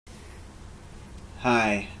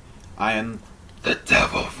Hi, I am the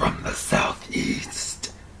devil from the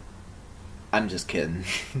southeast. I'm just kidding.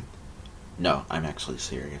 No, I'm actually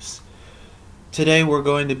serious. Today we're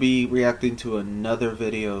going to be reacting to another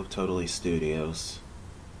video of Totally Studios.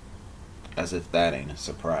 As if that ain't a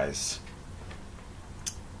surprise.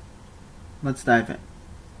 Let's dive in.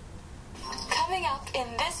 Coming up in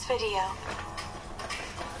this video.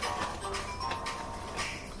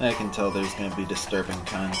 I can tell there's going to be disturbing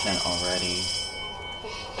content already.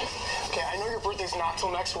 Okay, I know your birthday's not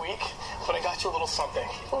till next week, but I got you a little something.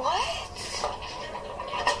 What?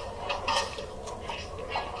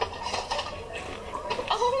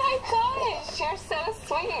 Oh my gosh, you're so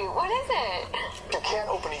sweet. What is it? I can't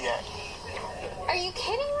open it yet. Are you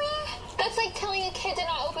kidding me? That's like telling a kid to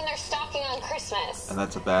not open their stocking on Christmas. And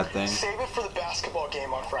that's a bad thing. Save it for the basketball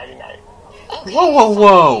game on Friday night. Okay, Whoa, whoa,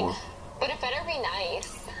 whoa! but it better be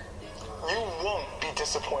nice. You won't be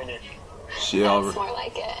disappointed. That's more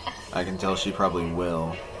like it. I can tell she probably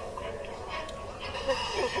will.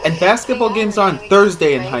 And basketball games on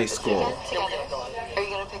Thursday in high school. Together. Are you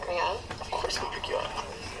gonna pick me up? Of course we'll pick you up.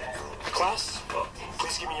 Class,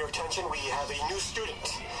 please give me your attention. We have a new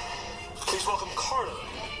student. Please welcome Carter.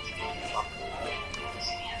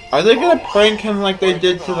 Are they gonna prank him like they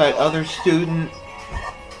did to that other student?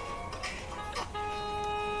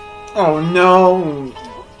 Oh no!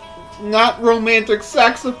 Not romantic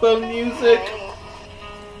saxophone music!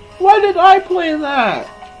 Why did I play that?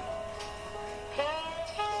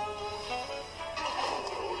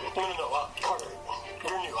 No, Carter,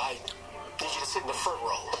 you're new. I need you to sit in the front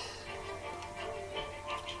row.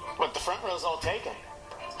 But the front row's all taken.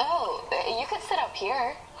 Oh, you could sit up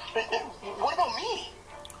here. What about me?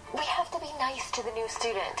 We have to be nice to the new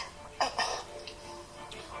student.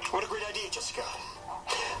 What a great idea, Jessica.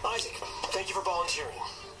 Isaac, thank you for volunteering.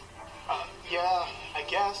 Yeah, I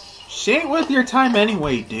guess. She ain't worth your time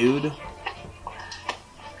anyway, dude.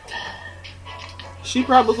 She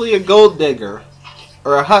probably a gold digger.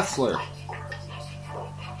 Or a hustler.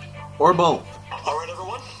 Or both. Alright,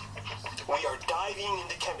 everyone. We are diving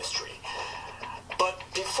into chemistry. But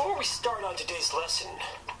before we start on today's lesson,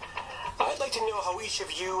 I'd like to know how each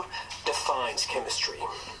of you defines chemistry.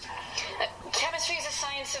 Chemistry is a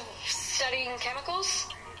science of studying chemicals?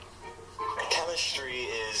 Chemistry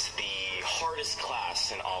is the hardest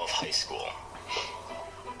class in all of high school.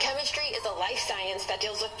 Chemistry is a life science that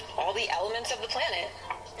deals with all the elements of the planet.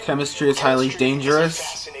 Chemistry is highly dangerous. It's a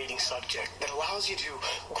fascinating subject that allows you to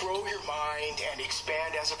grow your mind and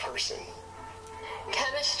expand as a person.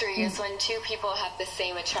 Chemistry is when two people have the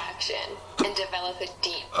same attraction and develop a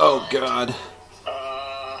deep bond. Oh god.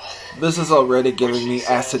 This is already giving me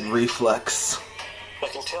acid reflux. I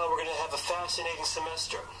can tell we're going to have a fascinating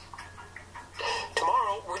semester.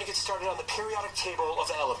 Tomorrow, we're going to get started on the periodic table of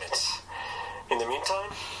elements. In the meantime,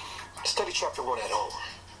 study chapter 1 at home.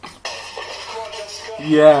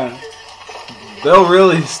 Yeah. They'll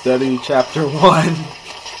really study chapter 1.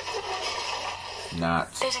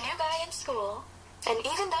 Not. There's a new guy in school, and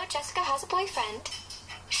even though Jessica has a boyfriend,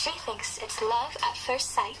 she thinks it's love at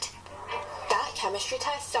first sight. That chemistry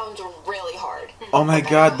test sounds really hard. Oh my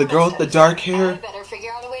god, the girl with the dark hair? Better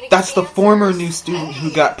figure out a way to That's get the former answers. new student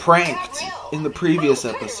who got pranked in the previous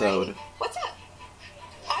episode. What's up?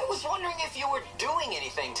 I was wondering if you were doing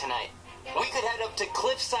anything tonight. We could head up to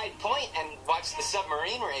Cliffside Point and watch the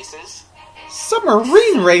submarine races.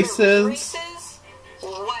 Submarine races? Races?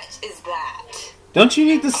 What is that? Don't you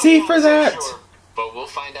need to see for that? Sure, but we'll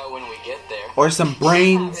find out when we get there. Or some I'm not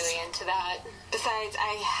brains? really into that. Besides,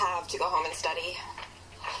 I have to go home and study.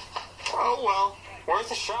 Oh well,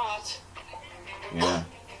 worth a shot. Yeah.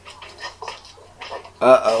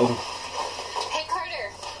 Uh-oh. Hey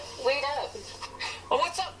Carter, wait up. Oh,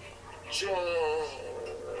 what's up?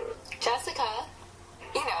 Jessica,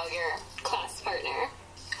 you know, your class partner.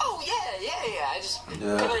 Oh yeah. I just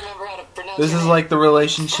Yeah. couldn't remember how to pronounce This your is name. like the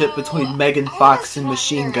relationship between Megan Fox and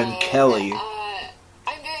Machine Gun Kelly.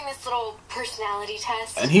 I'm doing this little personality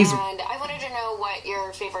test, And he's- I wanted to know what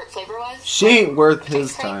your favorite flavor was. She ain't worth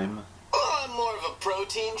his time. Oh, I'm more of a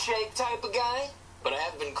protein shake type of guy, but I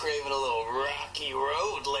have been craving a little rocky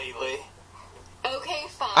road lately. Okay,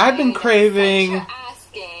 fine. I've been craving- Since you're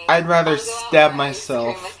asking, I'd rather I'll go out stab for ice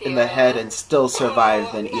myself cream with in you. the head and still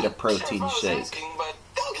survive than I'm eat a not protein sure if I was shake. asking, but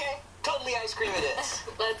okay, totally ice cream it is.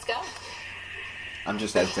 Let's go. I'm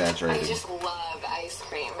just I exaggerating. just love ice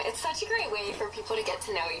cream. It's such a great way for people to get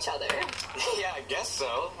to know each other. Yeah, I guess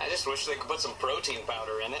so. I just wish they could put some protein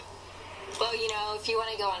powder in it. Well, you know, if you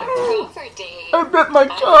want to go on a proper date, I bit my I'm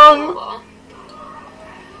tongue! available.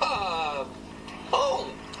 Oh,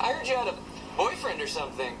 I heard you had a boyfriend or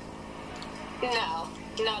something. No,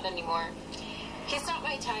 not anymore. He's not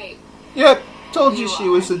my type. Yep, told you she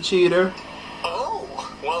was a cheater. Oh,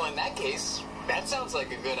 well, in that case, that sounds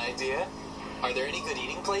like a good idea. Are there any good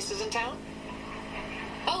eating places in town?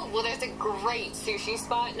 Oh, well, there's a great sushi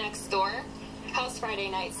spot next door. How's Friday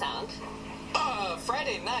night sound?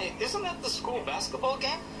 Friday night? Isn't that the school basketball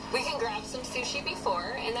game? We can grab some sushi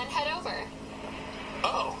before and then head over.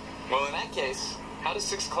 Oh, well, in that case, how does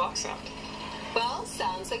 6 o'clock sound? Well,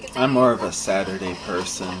 sounds like it's... I'm more of a Saturday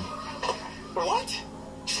person. What?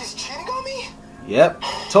 She's cheating on me? Yep,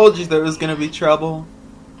 told you there was gonna be trouble.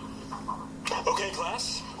 Okay,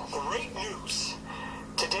 class. Great news.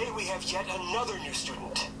 Today we have yet another new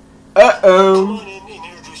student. Come Uh-oh. on in and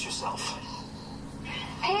introduce yourself.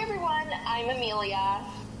 Hey, everyone. I'm Amelia.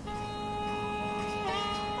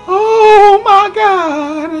 Oh my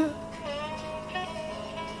god.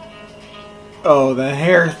 Oh, the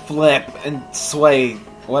hair flip and sway,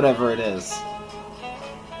 whatever it is.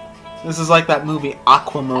 This is like that movie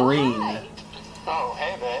Aquamarine. Oh,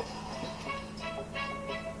 hey, babe.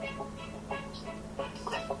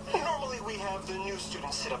 Normally we have the new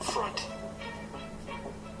students sit up front.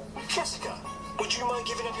 Jessica, would you mind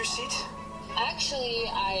giving up your seat? Actually,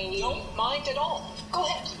 I... Don't mind at all. Go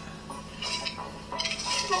ahead.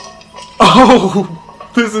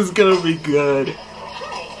 Oh, this is gonna be good.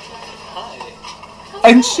 Hi.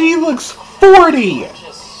 And she looks 40!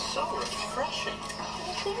 Just so refreshing.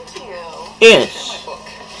 Thank you. Ish. My book.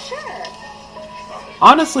 Sure.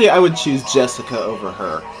 Honestly, I would choose Jessica over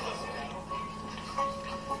her.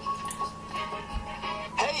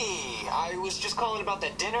 Hey, I was just calling about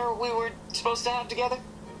that dinner we were supposed to have together.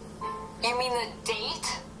 You mean the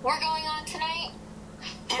date we're going on tonight?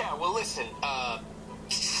 Yeah, well, listen,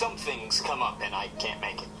 something's come up and I can't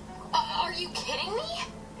make it. Are you kidding me?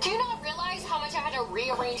 Do you not realize how much I had to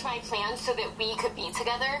rearrange my plans so that we could be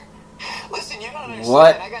together? Listen, you don't understand.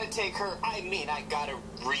 What? I gotta take her. I gotta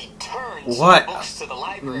return What? some books to the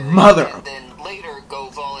library. Mother. And then later go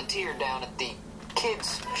volunteer down at the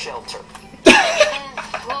kids' shelter.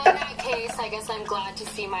 Well, in that case, I guess I'm glad to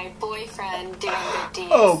see my boyfriend doing good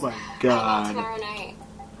deeds. Oh my How about god. tomorrow night?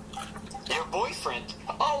 Your boyfriend?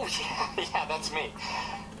 Oh, yeah, that's me.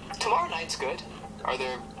 Tomorrow night's good. Are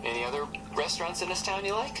there any other restaurants in this town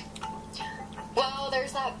you like? Well,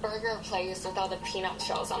 there's that burger place with all the peanut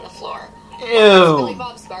shells on the floor. There's Billy Ew.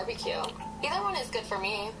 Bob's Barbecue. Either one is good for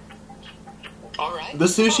me. All right. The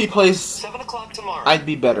sushi place 7 o'clock tomorrow. I'd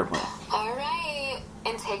be better with. All right,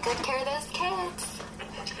 and take good care of those kids.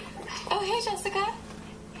 Oh, hey, Jessica.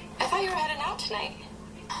 I thought you were heading out tonight.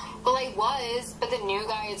 Well, I was, but the new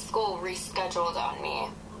guy at school rescheduled on me.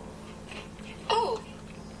 Oh,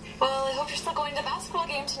 well, I hope you're still going to the basketball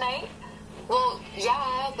game tonight. Well,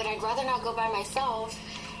 yeah, but I'd rather not go by myself.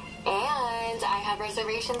 And I have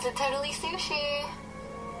reservations at Totally Sushi.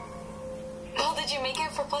 Oh, did you make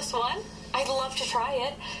it for +1? I'd love to try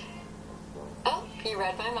it. Oh, you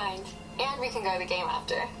read my mind. And we can go to the game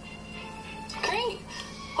after. Great.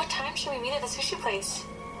 What time should we meet at the sushi place?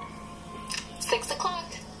 6 o'clock.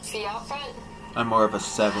 See you out front. I'm more of a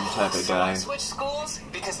 7 type of guy. Switch schools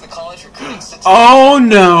because the college recruiting statistics Oh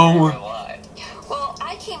no! lie. Well,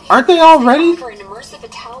 I came here Aren't they all ready? for an immersive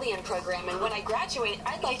Italian program, and when I graduate,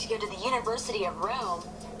 I'd like to go to the University of Rome.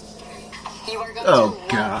 You are going Oh, to love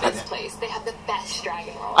God. this place. They have the best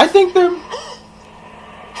dragon rolls. I think they're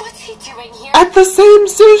What's he doing here? at the same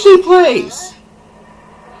sushi place!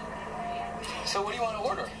 So what do you want to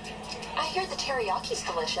order? I hear the teriyaki's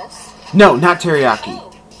delicious. No, not teriyaki.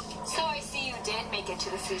 Oh, so I see you did make it to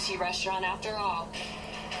the sushi restaurant after all.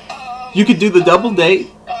 You could do the double date.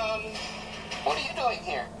 What are you doing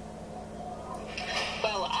here?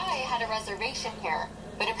 Well, I had a reservation here,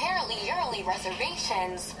 but apparently your only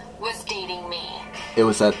reservations was dating me. It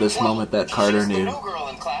was at this moment that Carter She's the knew. new girl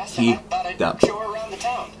in class, He and I thought I'd dumped. show her around the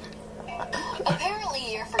town.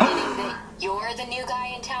 Apparently you're forgetting that you're the new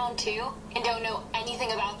guy in town too, and don't know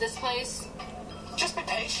anything about this place. Just be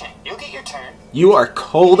patient. You'll get your turn. You are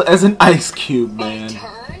cold as an ice cube, My man.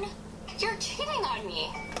 turn? You're cheating on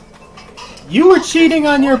me. You were cheating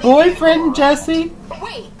on your boyfriend, Jesse?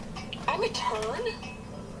 Wait, I'm a turn?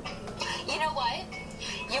 You know what?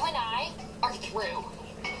 You and I are through.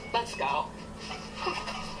 Let's go.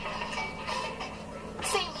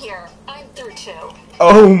 Same here. I'm through too.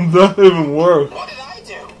 Oh, that's even worse. What did I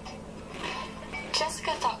do?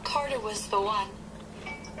 Jessica thought Carter was the one.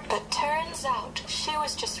 But turns out she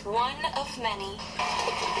was just one of many.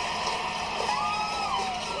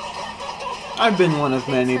 I've been one of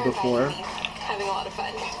many Thanks for before. inviting me. Having a lot of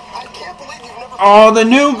fun. I can't believe you've never... Oh, the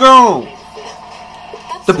new girl!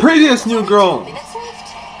 That's The previous new girl! minutes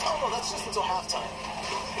left. Oh, no, that's just until halftime.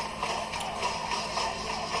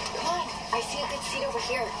 Come on, I see a good seat over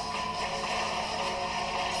here.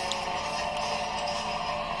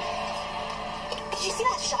 Did you see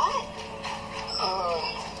that shot?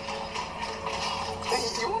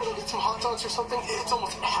 Hey, you want to go get some hot dogs or something? It's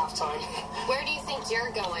almost halftime. Where do you think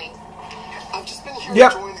you're going? I've just been here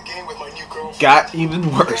Yep. enjoying the game with my new girlfriend. Got even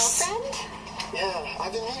worse. Girlfriend? Yeah,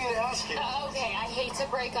 I've been meaning to ask you. Okay, I hate to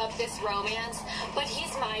break up this romance, but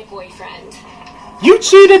he's my boyfriend. You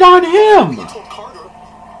cheated on him! You told Carter.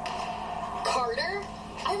 Carter?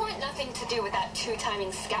 I want nothing to do with that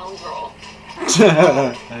two-timing scoundrel. You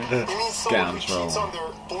mean someone who cheats Scoundrel. on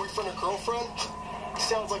their boyfriend or girlfriend?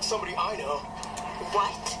 Sounds like somebody I know.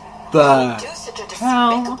 What? The Do such a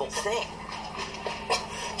hell? despicable thing.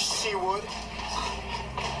 She would.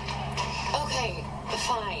 Okay,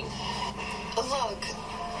 fine. Look,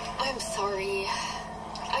 I'm sorry.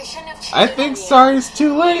 I shouldn't have cheated I think on you. sorry's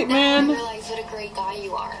too late, Now I man. realize what a great guy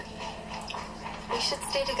you are. We should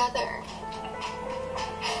stay together.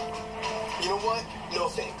 You know what? No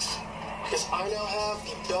thanks. Because I now have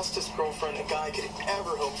the bestest girlfriend a guy could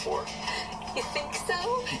ever hope for. You think so?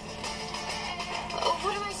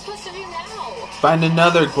 What am I supposed to do now? Find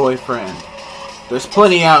another boyfriend. There's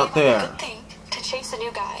plenty out there. Good thing to chase a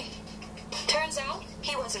new guy. Turns out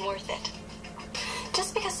he wasn't worth it.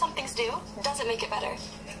 Just because something's new doesn't make it better.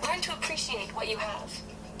 Learn to appreciate what you have.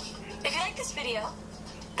 If you like this video,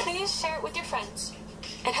 please share it with your friends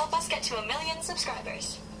and help us get to 1 million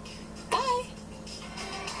subscribers. Bye!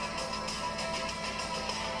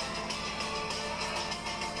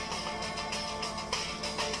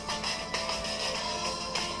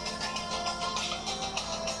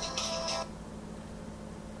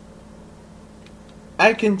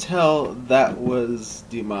 I can tell that was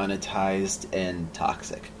demonetized and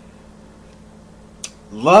toxic.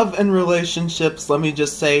 Love and relationships, let me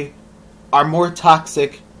just say, are more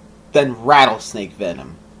toxic than rattlesnake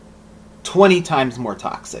venom. 20 times more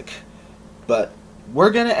toxic. But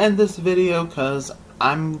we're gonna end this video because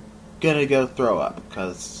I'm gonna go throw up.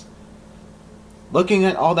 Because looking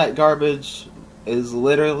at all that garbage is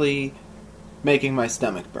literally making my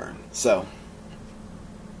stomach burn. So,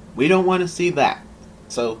 we don't want to see that.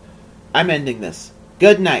 So, I'm ending this.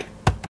 Good night.